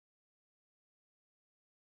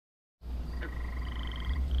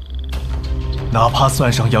哪怕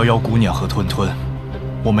算上瑶瑶姑娘和吞吞，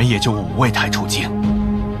我们也就5位太初境。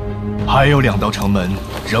还有2道城门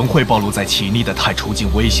仍会暴露在奇逆的太初境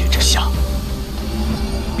威胁之下，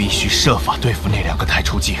必须设法对付那2个太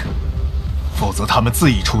初境，否则他们自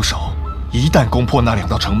意出手，一旦攻破那2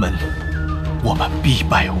道城门，我们必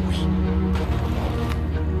败无疑。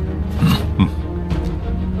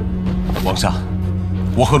王上，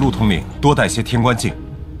我和陆统领多带些天官镜，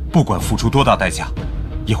不管付出多大代价，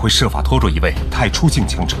也会设法拖住一位太初境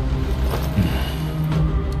强者。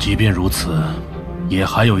即便如此，也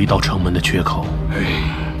还有1道城门的缺口。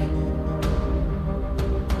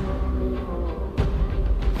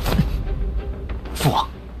父王，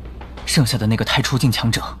剩下的那个太初境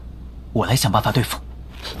强者，我来想办法对付。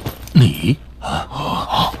你？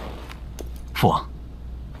父王，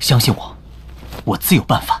相信我，我自有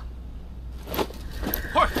办法。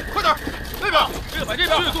快点！那边，这个摆这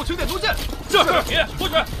边，迅速清点图鉴。是，你过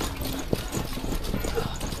去。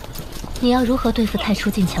你要如何对付太初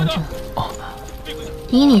境强者？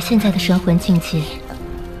以你现在的神魂境界，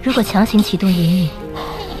如果强行启动隐隐，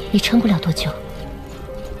你撑不了多久。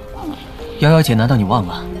瑶瑶姐，难道你忘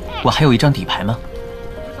了我还有一张底牌吗？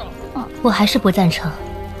我还是不赞成。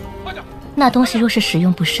那东西若是使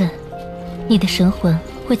用不慎，你的神魂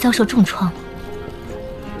会遭受重创。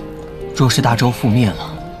若是大周覆灭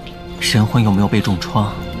了，神魂有没有被重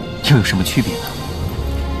创，又有什么区别呢？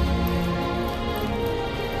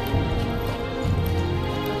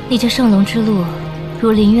你这圣龙之路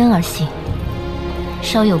如临渊而行，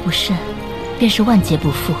稍有不慎，便是万劫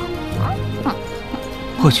不复。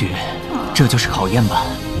或许这就是考验吧，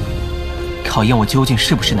考验我究竟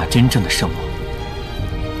是不是那真正的圣王。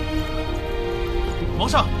王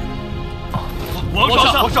上，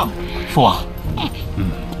王上，父王。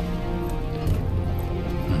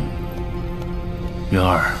元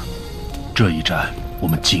儿，这一战我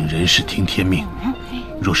们尽人事听天命。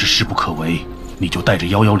若是势不可为，你就带着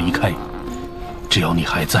夭夭离开。只要你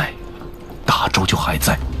还在，大周就还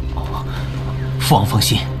在。父王放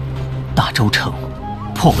心，大周城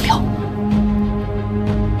破不了。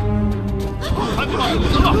快点！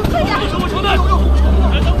什么城内？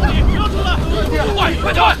来等你，不要出来！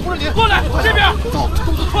快点！不是你，过来这边，走，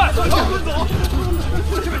快，走！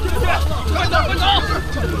快点，快走！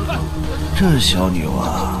这小女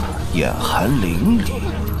娃眼含灵力，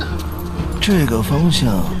这个方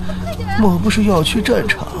向莫不是要去战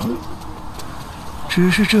场？只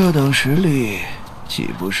是这等实力，岂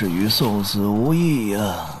不是与送死无异呀？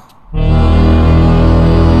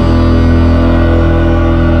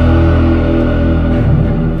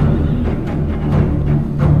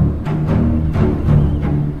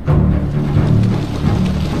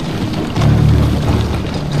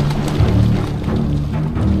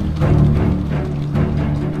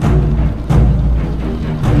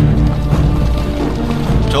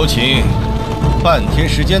周秦，半天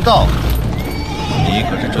时间到了，你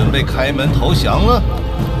可是准备开门投降了？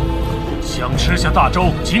想吃下大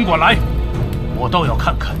周，尽管来，我倒要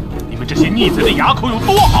看看你们这些逆贼的牙口有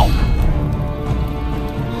多好。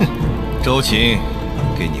哼，周秦，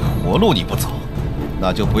给你活路你不走，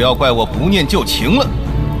那就不要怪我不念旧情了。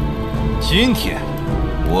今天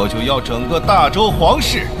我就要整个大周皇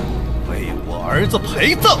室为我儿子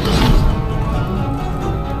陪葬。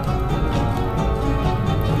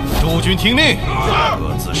诸军听令，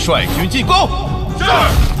各自率军进攻。是。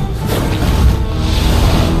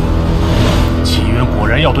齐渊果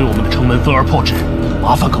然要对我们的城门分而破之，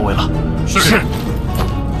麻烦各位了。是。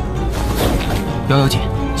瑶瑶姐，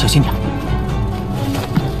小心点。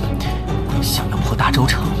想要破大周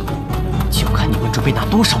城，就看你们准备拿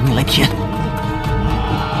多少命来填。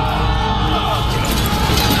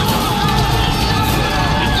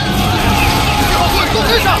都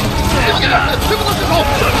跟上！谁不能失手？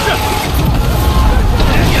是。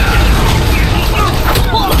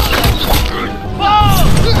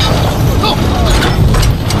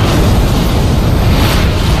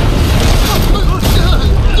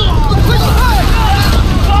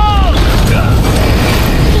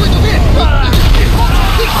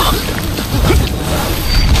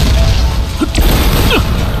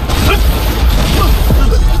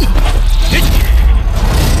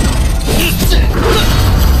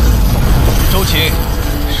周秦，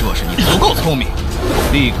若是你足够聪明，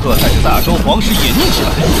立刻带着大周皇室隐匿起来，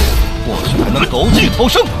或许还能苟且偷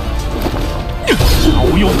生。好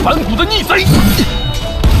有反骨的逆贼！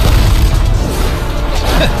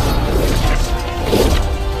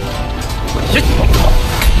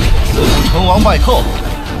自成王败后，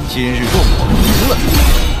今日若我赢了，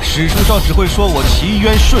史书上只会说我齐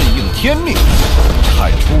渊顺应天命，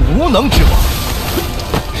铲除无能之王。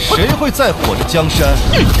谁会在乎我的江山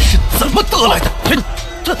是怎么得来的？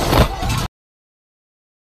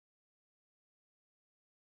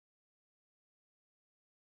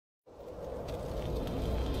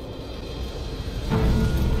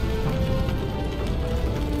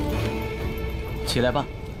起来吧。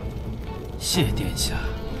谢殿下。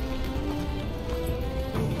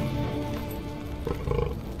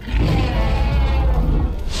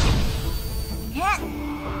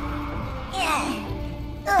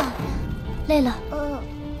累了，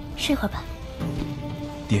睡会儿吧。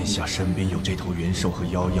殿下身边有这头元兽和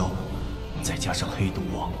夭夭，再加上黑毒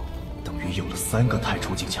王，等于有了3个太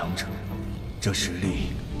初境强者，这实力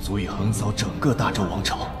足以横扫整个大周王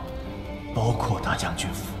朝，包括大将军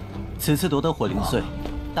府。此次夺得火灵碎，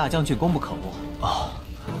大将军功不可没啊。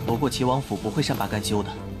不过齐王府不会善罢甘休的，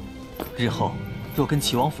日后若跟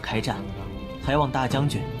齐王府开战，还望大将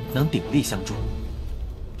军能鼎力相助。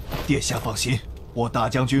殿下放心，我大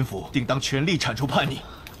将军府定当全力铲除叛逆。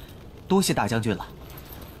多谢大将军了。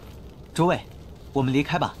诸位，我们离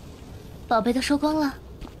开吧。宝贝都收光了。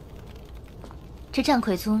这战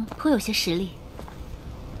魁宗颇有些实力，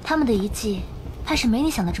他们的遗迹怕是没你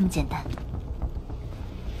想的这么简单。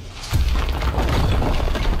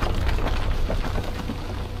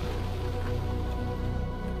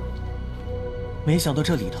没想到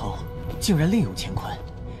这里头竟然另有乾坤，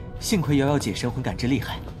幸亏瑶瑶姐神魂感知厉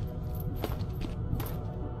害。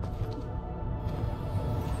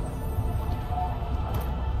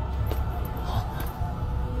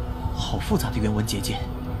好复杂的原文结界，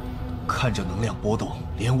看着能量波动，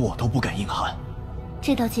连我都不敢硬撼。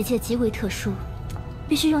这道结界极为特殊，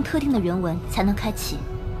必须用特定的原文才能开启。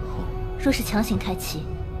若是强行开启，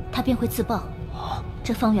它便会自爆。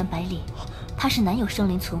这方圆百里，它是难有生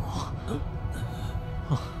灵存活。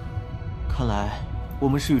看来我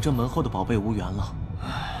们是与这门后的宝贝无缘了。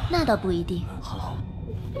那倒不一定。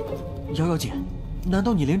瑶瑶姐，难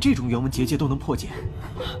道你连这种原文结界都能破解？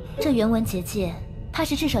这原文结界，怕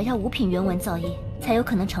是至少要5品原文造诣才有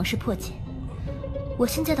可能尝试破解。我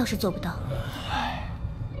现在倒是做不到。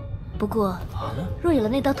不过，若有了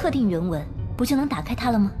那道特定原文，不就能打开它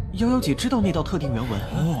了吗？瑶瑶姐知道那道特定原文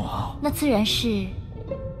哦，那自然是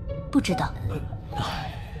不知道。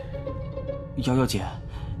瑶瑶姐，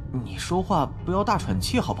你说话不要大喘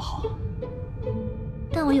气好不好？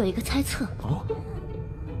但我有一个猜测。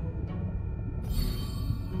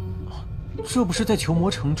这不是在囚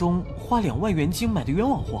魔城中花2万元金买的冤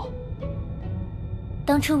枉货？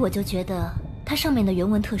当初我就觉得它上面的原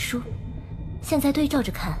文特殊，现在对照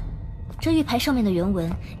着看，这玉牌上面的原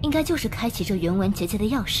文应该就是开启这原文结界的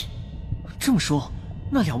钥匙。这么说，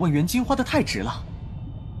那2万元金花的太值了。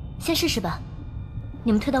先试试吧，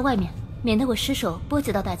你们退到外面，免得我失手波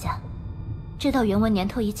及到大家。这道原文年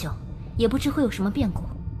头已久，也不知会有什么变故。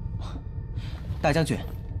大将军，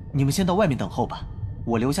你们先到外面等候吧，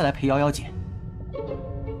我留下来陪瑶瑶姐。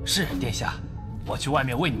是殿下，我去外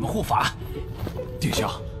面为你们护法。殿下，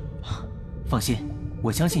放心，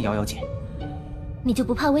我相信瑶瑶姐。你就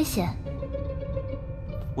不怕危险？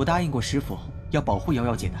我答应过师傅要保护瑶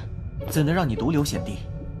瑶姐的，怎能让你独留险地？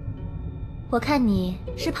我看你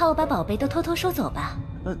是怕我把宝贝都偷偷收走吧？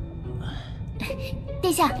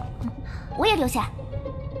殿下，我也留下。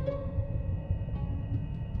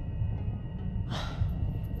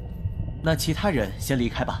那其他人先离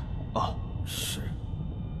开吧。哦，是。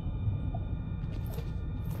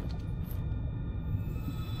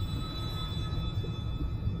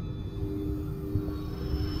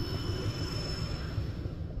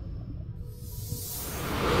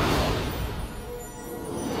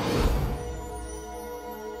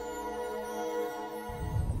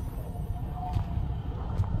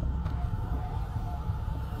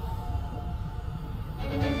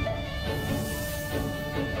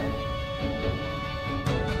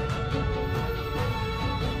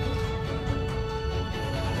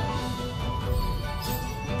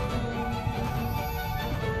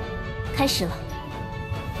开始了。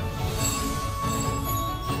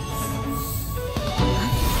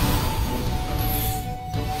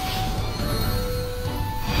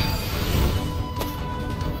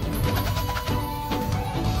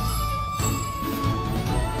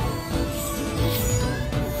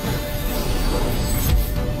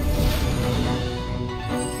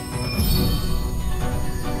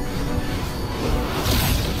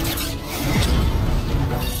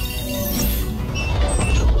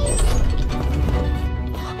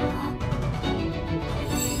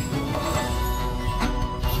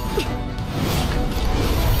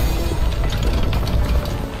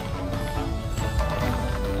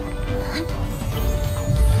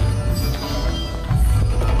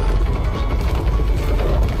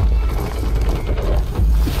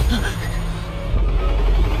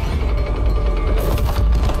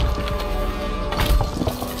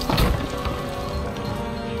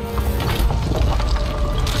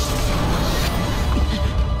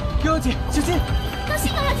瑶瑶姐，小心！当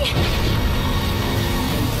心，瑶瑶姐！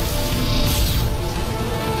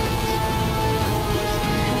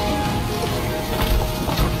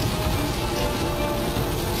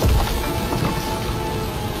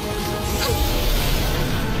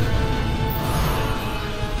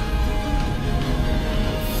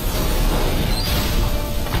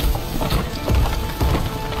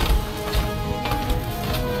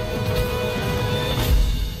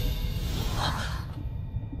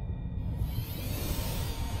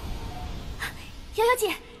瑶瑶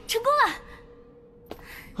姐，成功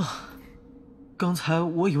了！啊，刚才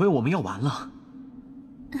我以为我们要完了。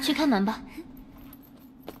去开门吧。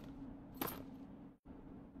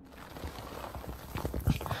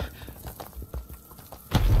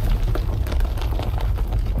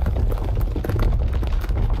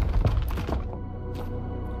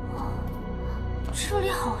这里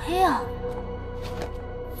好黑啊！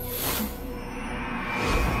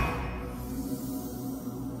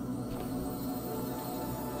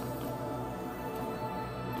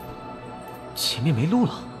前面没路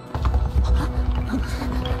了。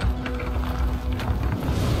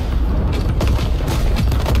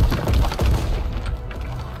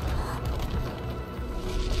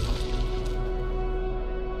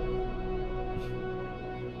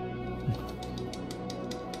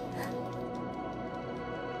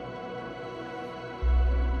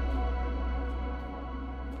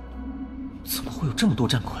怎么会有这么多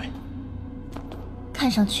战魁？看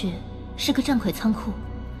上去是个战魁仓库。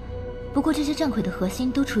不过这些战魁的核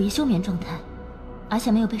心都处于休眠状态，而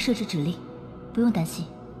且没有被设置指令，不用担心。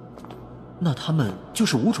那他们就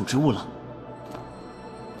是无主之物了。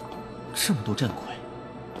这么多战魁，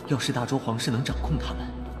要是大周皇室能掌控他们，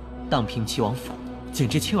荡平齐王府，简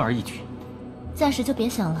直轻而易举。暂时就别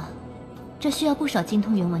想了，这需要不少精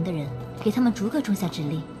通原文的人给他们逐个种下指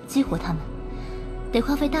令，激活他们，得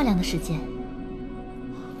花费大量的时间。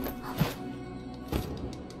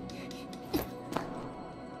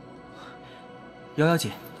瑶瑶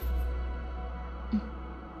姐，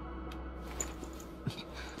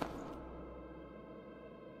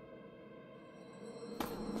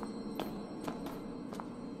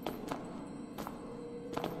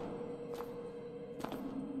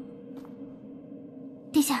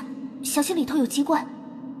殿下，小心里头有机关。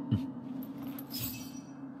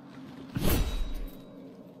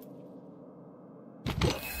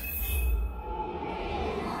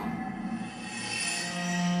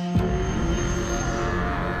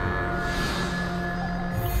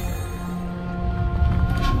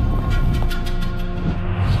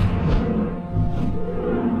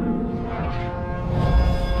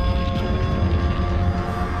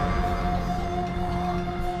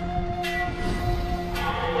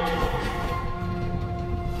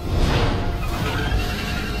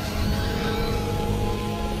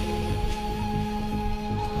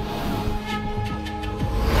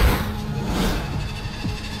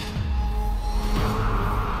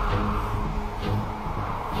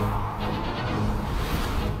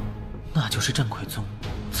就是战魁宗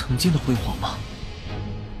曾经的辉煌吗？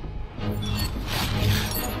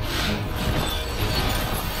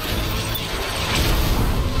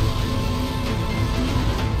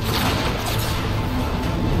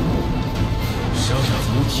圣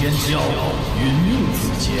族天教殒命此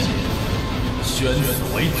间，宣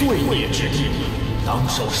此为罪孽之地，当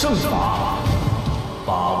受圣罚。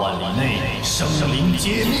8万里内生灵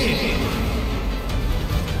皆灭。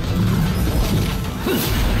哼！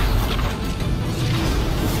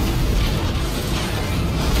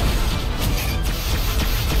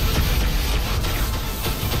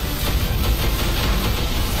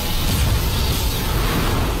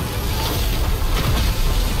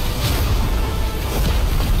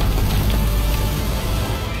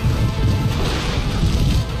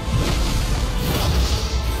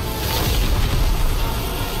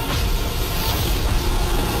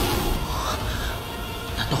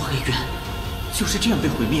就是这样被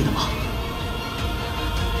毁灭的吗？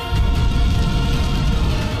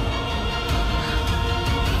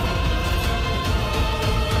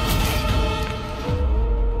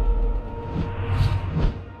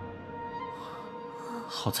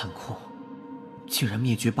好残酷，竟然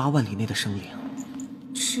灭绝8万里内的生灵。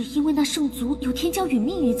只因为那圣族有天将殒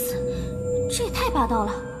命于此，这也太霸道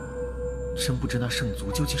了。真不知那圣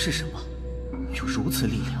族究竟是什么，有如此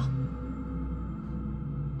力量。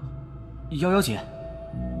瑶瑶姐，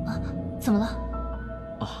啊，怎么了？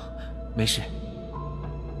哦，没事。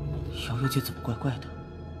瑶瑶姐怎么怪怪的？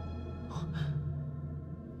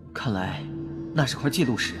看来那是块记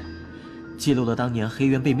录石，记录了当年黑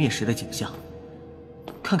渊被灭时的景象。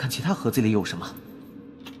看看其他盒子里有什么。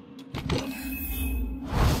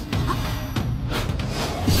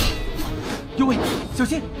有为，小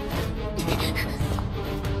心！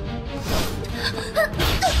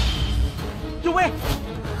有为！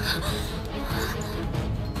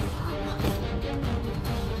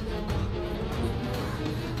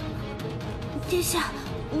殿下，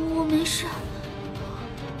我没事。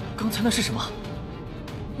刚才那是什么？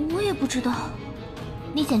我也不知道。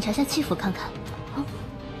你检查下气符看看。啊。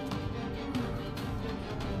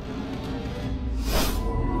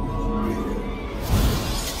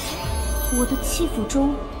我的气符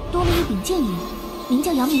中多了一柄剑影，名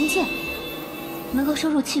叫阳明剑。能够收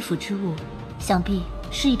入气符之物，想必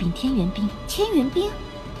是一柄天元冰。天元冰？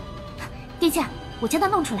殿下，我将它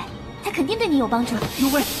弄出来，它肯定对你有帮助。有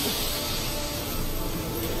为！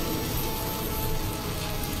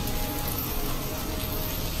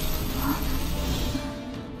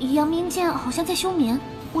阳明剑好像在休眠，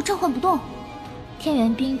我召唤不动。天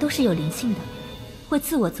元冰都是有灵性的，会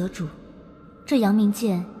自我择主。这阳明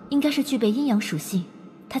剑应该是具备阴阳属性，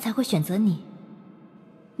它才会选择你。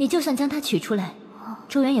你就算将它取出来，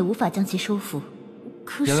周元也无法将其收服。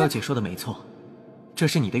可是瑶瑶姐说的没错，这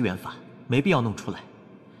是你的元法，没必要弄出来。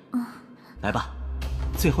来吧，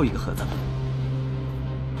最后一个盒子了，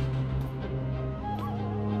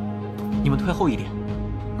你们退后一点。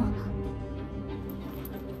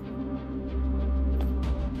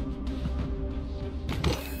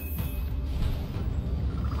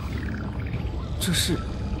这是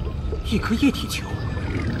一颗液体球，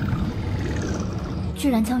居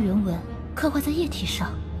然将原文刻画在液体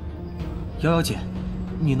上。瑶瑶姐，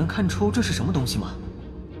你能看出这是什么东西吗？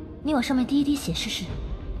你往上面滴一滴血试试。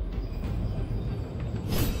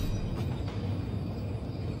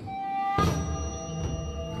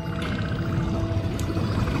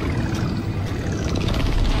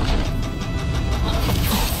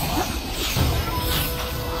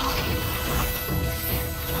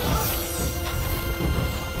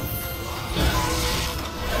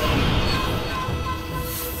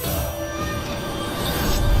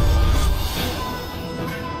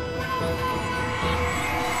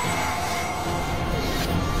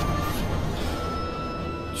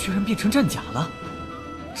居然变成战甲了，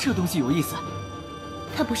这东西有意思。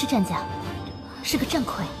它不是战甲，是个战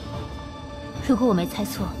魁。如果我没猜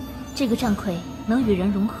错，这个战魁能与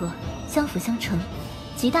人融合，相辅相成，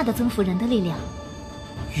极大的增幅人的力量。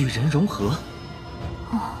与人融合？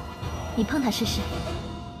哦，你碰它试试。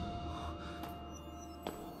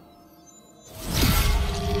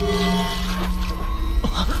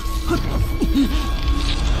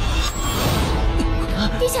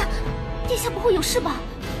殿下，殿下不会有事吧？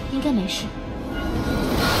应该没事。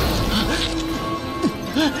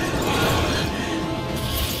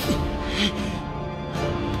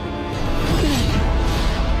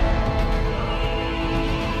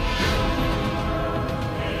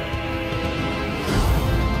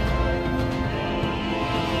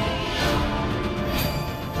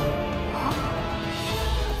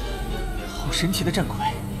好神奇的战魁，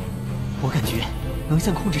我感觉能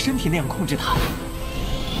像控制身体那样控制它。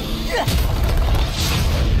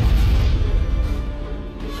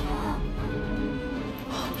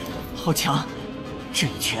好强！这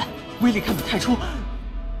一拳威力堪比太初。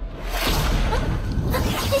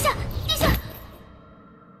殿下，殿下！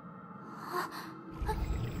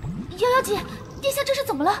瑶瑶姐，殿下这是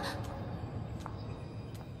怎么了？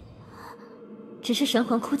只是神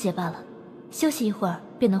魂枯竭罢了，休息一会儿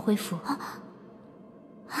便能恢复。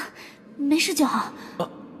没事就好。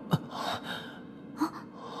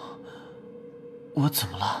我怎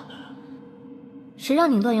么了？谁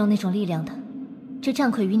让你乱用那种力量的？这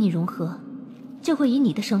战魁与你融合，就会以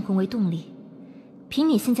你的神魂为动力。凭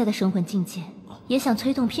你现在的神魂境界，也想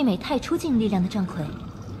催动媲美太初境力量的战魁。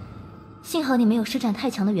幸好你没有施展太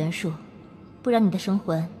强的元术，不然你的神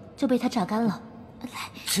魂就被他榨干了。来，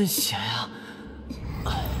真闲呀！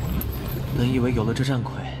本以为有了这战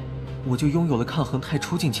魁，我就拥有了抗衡太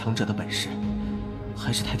初境强者的本事，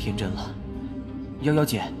还是太天真了。瑶瑶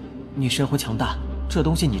姐，你神魂强大，这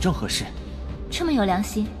东西你正合适。这么有良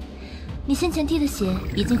心。你先前滴的血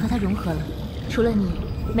已经和它融合了，除了你，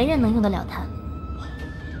没人能用得了它。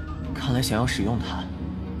看来想要使用它，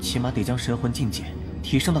起码得将神魂境界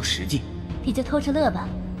提升到10境。你就偷着乐吧。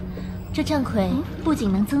这战魁不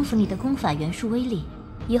仅能增幅你的功法元素威力，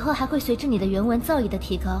以后还会随着你的元文造诣的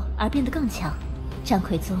提高而变得更强。战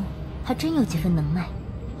魁宗还真有几分能耐。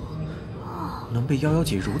能被瑶瑶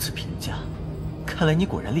姐如此评价，看来你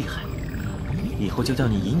果然厉害。以后就叫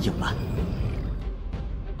你隐隐吧。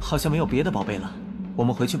好像没有别的宝贝了，我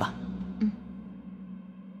们回去吧。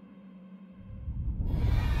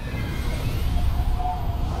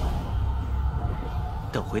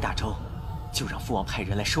等回大周，就让父王派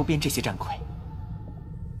人来收编这些战魁。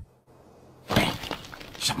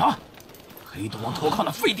什么？黑毒王投靠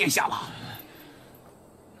了废殿下了？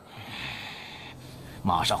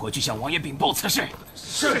马上回去向王爷禀报此事。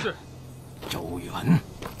是。周元，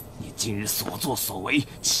你今日所作所为，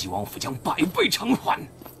齐王府将百倍偿还。